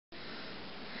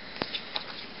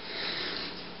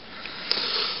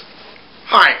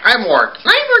Hi, I'm Mork.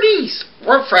 I'm Bernice.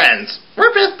 We're friends.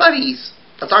 We're best buddies.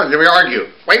 As long as we argue.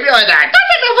 Wait me like that. Don't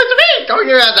get nothing to me. Don't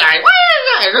get nothing. Why is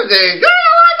that?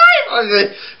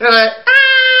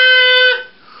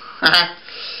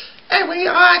 Anyway,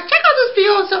 check out this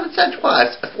video someone sent to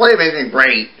us. It's really amazing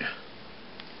great.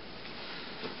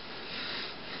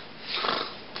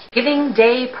 Thanksgiving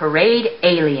Day Parade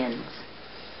Aliens.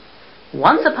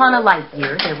 Once upon a light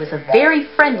year, there was a very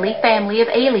friendly family of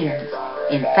aliens.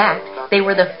 In fact, they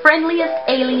were the friendliest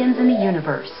aliens in the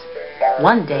universe.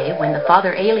 One day, when the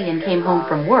father alien came home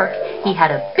from work, he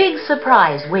had a big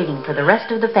surprise waiting for the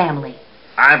rest of the family.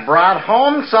 I brought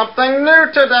home something new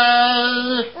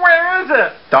today. Where is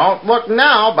it? Don't look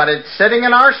now, but it's sitting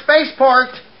in our spaceport.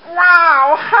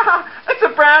 Wow! It's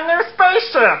a brand new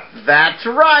spaceship. That's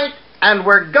right. And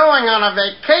we're going on a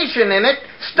vacation in it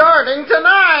starting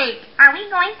tonight. Are we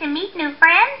going to meet new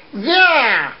friends?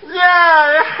 Yeah.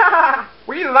 Yay!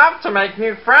 We love to make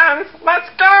new friends. Let's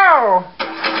go!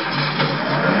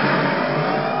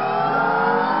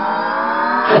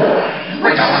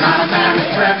 We're going on a family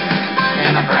trip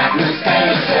in a brand new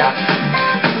spaceship.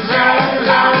 Zoom,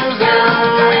 zoom,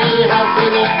 zoom, we hope we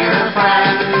meet new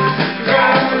friends.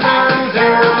 Zoom, zoom,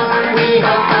 zoom, we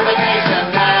hope our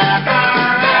vacation never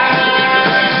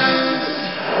ends.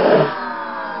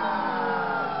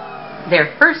 Their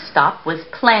first stop was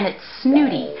Planet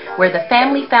Snooty, where the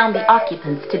family found the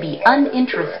occupants to be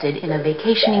uninterested in a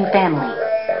vacationing family.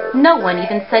 No one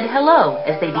even said hello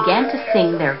as they began to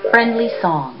sing their friendly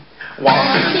song. Want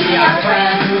to see our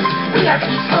friends? We are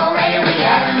peaceful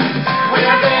aliens. We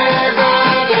are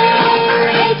visiting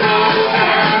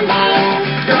and men.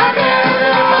 Your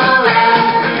beautiful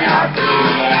land. We are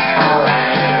peaceful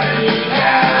aliens.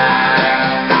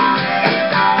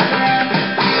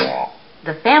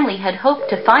 The family had hoped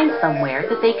to find somewhere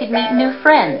that they could meet new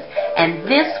friends, and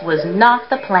this was not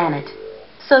the planet.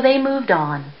 So they moved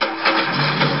on.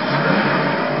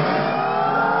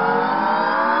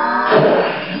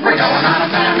 We're going on a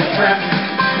family trip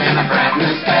in a brand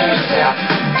new spaceship.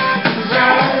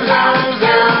 Zoom, zoom,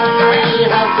 zoom, we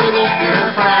hope we meet new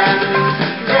friends.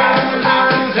 Zoom,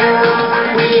 zoom,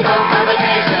 zoom, we hope our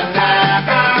vacation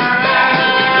never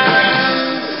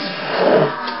ends.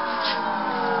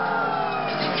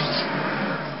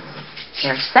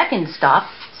 Their second stop,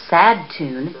 Sad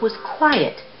Tune, was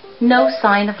quiet, no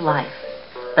sign of life.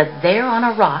 But there on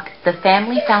a rock, the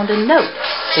family found a note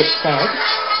that said,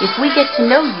 "If we get to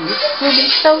know you, we'll be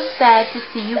so sad to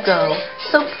see you go,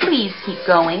 so please keep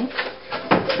going."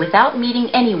 Without meeting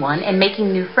anyone and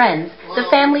making new friends, the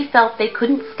family felt they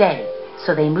couldn't stay,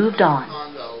 so they moved on.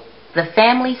 The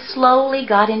family slowly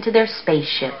got into their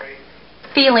spaceship.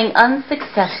 Feeling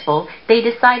unsuccessful, they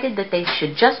decided that they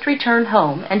should just return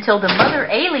home until the mother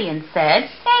alien said,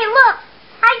 Hey, look!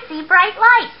 I see bright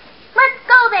lights. Let's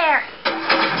go there.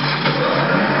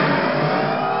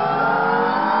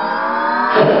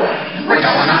 We're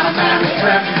going on a family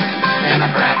trip in a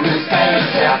brand new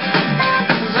spaceship.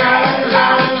 Zoom,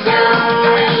 zoom,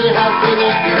 zoom, we hope we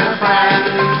meet new friends.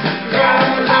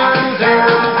 Zoom, zoom,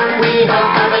 zoom, we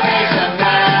hope our vacation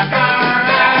never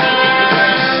ends.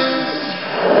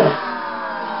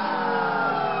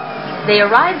 They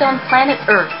arrived on planet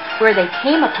Earth, where they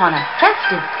came upon a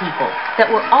festive people that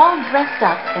were all dressed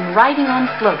up and riding on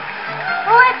floats.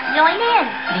 Let's join in.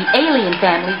 The alien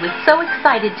family was so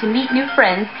excited to meet new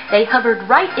friends, they hovered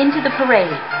right into the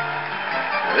parade.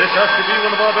 This has to be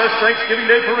one of our best Thanksgiving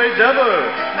Day parades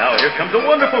ever. Now here comes a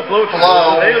wonderful float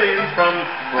Hello. of aliens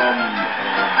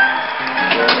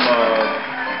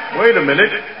wait a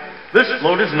minute. This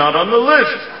float is not on the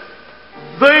list.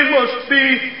 They must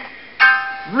be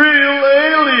real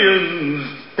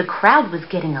aliens. The crowd was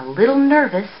getting a little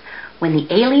nervous when the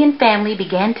alien family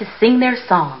began to sing their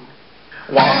song.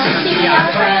 Want to see our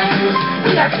friends?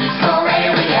 We are peaceful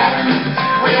aliens.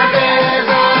 We are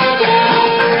visiting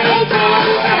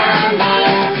and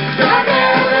men. Your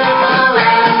beautiful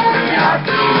land. We are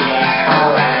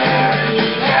peaceful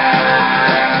aliens.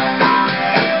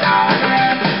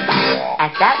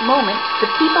 At that moment, the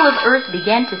people of Earth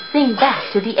began to sing back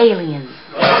to the aliens.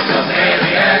 Welcome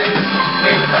aliens.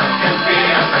 We come to be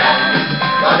a friend.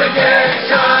 For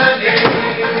vacation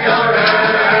in your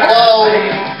Earth. Hello.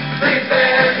 Please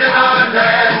visit our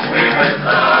land. We would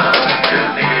love to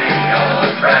be your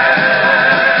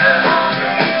friend.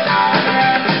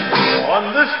 On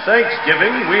this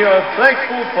Thanksgiving, we are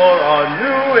thankful for our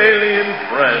new alien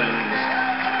friends.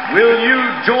 Will you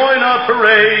join our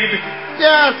parade?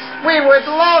 Yes, we would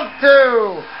love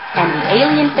to. And the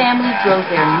alien family drove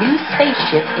their new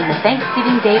spaceship in the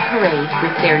Thanksgiving Day parade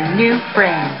with their new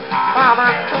friends.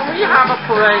 Father, can we have a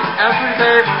parade every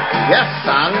day? Yes,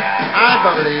 son. I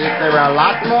believe there are a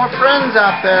lot more friends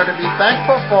out there to be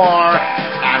thankful for,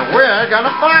 and we're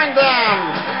gonna find them.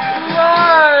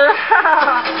 Yay!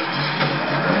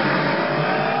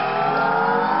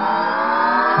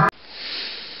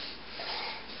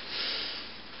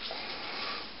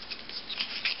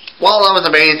 Well, that was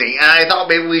amazing, and I thought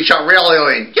maybe we shot real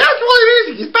alien. Yeah, it's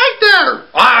really amazing. He's back there.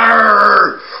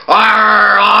 Arr!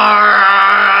 Arr!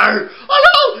 Arr! Oh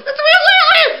no! It's a real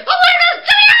alien! Oh wait, it's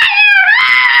getting out of here!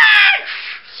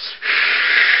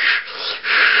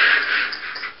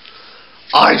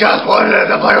 I just wanted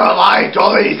to play with my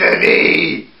toys and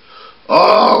me.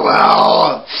 Oh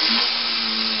well.